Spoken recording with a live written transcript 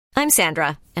I'm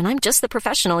Sandra, and I'm just the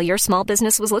professional your small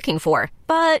business was looking for.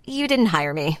 But you didn't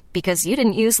hire me because you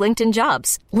didn't use LinkedIn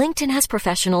Jobs. LinkedIn has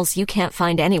professionals you can't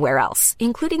find anywhere else,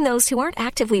 including those who aren't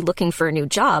actively looking for a new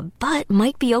job, but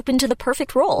might be open to the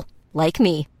perfect role, like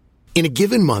me. In a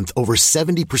given month, over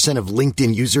 70% of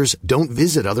LinkedIn users don't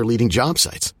visit other leading job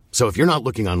sites. So if you're not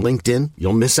looking on LinkedIn,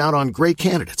 you'll miss out on great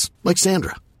candidates like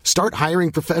Sandra. Start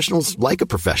hiring professionals like a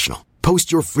professional.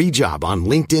 Post your free job on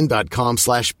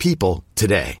linkedin.com/people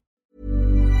today.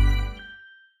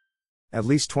 At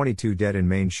least 22 dead in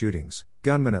Maine shootings,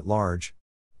 gunman at large.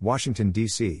 Washington,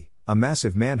 D.C. A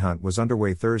massive manhunt was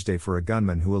underway Thursday for a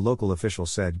gunman who a local official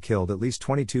said killed at least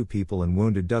 22 people and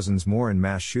wounded dozens more in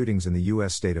mass shootings in the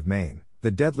U.S. state of Maine,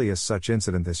 the deadliest such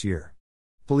incident this year.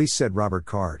 Police said Robert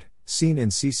Card, seen in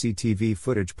CCTV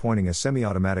footage pointing a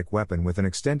semi-automatic weapon with an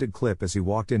extended clip as he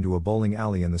walked into a bowling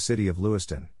alley in the city of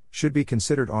Lewiston, should be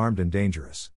considered armed and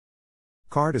dangerous.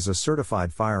 Card is a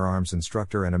certified firearms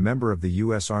instructor and a member of the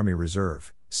U.S. Army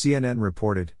Reserve, CNN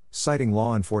reported, citing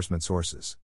law enforcement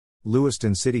sources.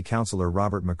 Lewiston City Councilor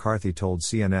Robert McCarthy told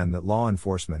CNN that law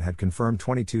enforcement had confirmed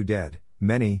 22 dead,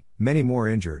 many more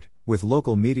injured, with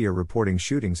local media reporting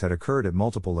shootings had occurred at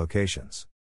multiple locations.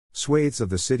 Swathes of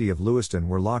the city of Lewiston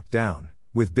were locked down,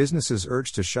 with businesses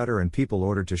urged to shutter and people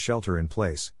ordered to shelter in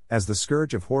place, as the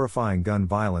scourge of horrifying gun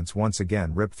violence once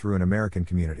again ripped through an American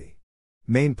community.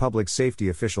 Maine public safety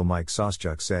official Mike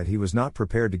Soschuk said he was not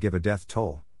prepared to give a death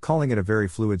toll, calling it a very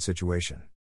fluid situation.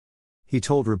 He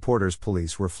told reporters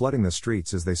police were flooding the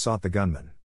streets as they sought the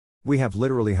gunman. We have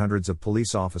literally hundreds of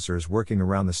police officers working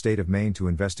around the state of Maine to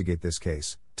investigate this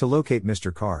case, to locate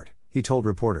Mr. Card, he told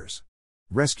reporters.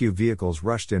 Rescue vehicles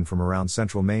rushed in from around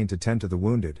central Maine to tend to the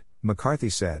wounded, McCarthy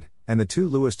said, and the 2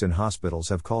 Lewiston hospitals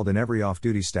have called in every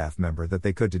off-duty staff member that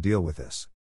they could to deal with this.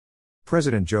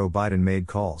 President Joe Biden made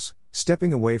calls,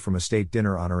 stepping away from a state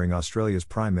dinner honoring Australia's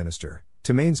Prime Minister,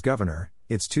 to Maine's governor,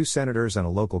 its 2 senators and a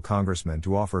local congressman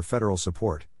to offer federal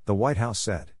support, the White House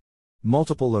said.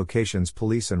 Multiple locations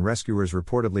police and rescuers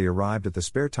reportedly arrived at the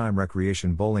Sparetime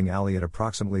Recreation Bowling Alley at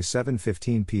approximately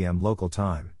 7:15 p.m. local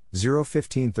time,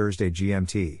 0:15 Thursday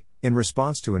GMT, in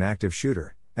response to an active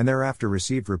shooter, and thereafter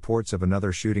received reports of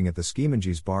another shooting at the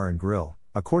Schemangees Bar and Grill,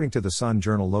 according to the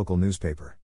Sun-Journal local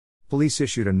newspaper. Police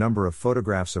issued a number of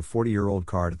photographs of 40-year-old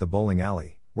Card at the bowling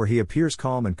alley, where he appears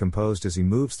calm and composed as he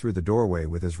moves through the doorway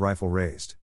with his rifle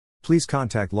raised. Please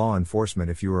contact law enforcement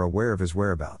if you are aware of his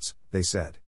whereabouts, they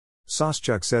said.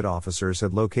 Soschuk said officers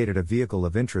had located a vehicle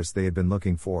of interest they had been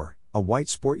looking for, a white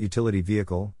sport utility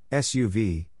vehicle,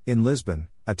 SUV, in Lisbon,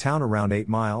 a town around 8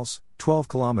 miles, 12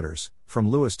 kilometers,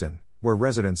 from Lewiston, where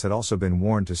residents had also been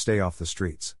warned to stay off the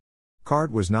streets.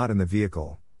 Card was not in the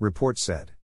vehicle, reports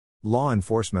said. Law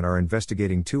enforcement are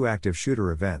investigating 2 active shooter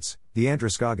events, the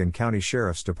Androscoggin County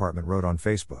Sheriff's Department wrote on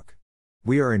Facebook.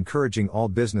 We are encouraging all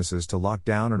businesses to lock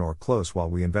down and or close while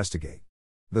we investigate.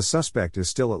 The suspect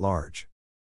is still at large.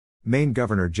 Maine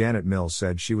Governor Janet Mills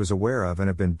said she was aware of and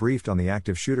have been briefed on the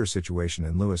active shooter situation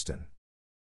in Lewiston.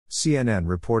 CNN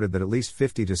reported that at least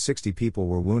 50 to 60 people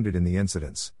were wounded in the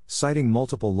incidents, citing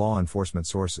multiple law enforcement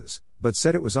sources, but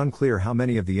said it was unclear how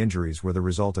many of the injuries were the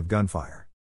result of gunfire.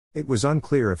 It was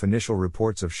unclear if initial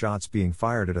reports of shots being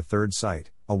fired at a third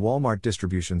site, a Walmart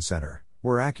distribution center,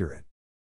 were accurate.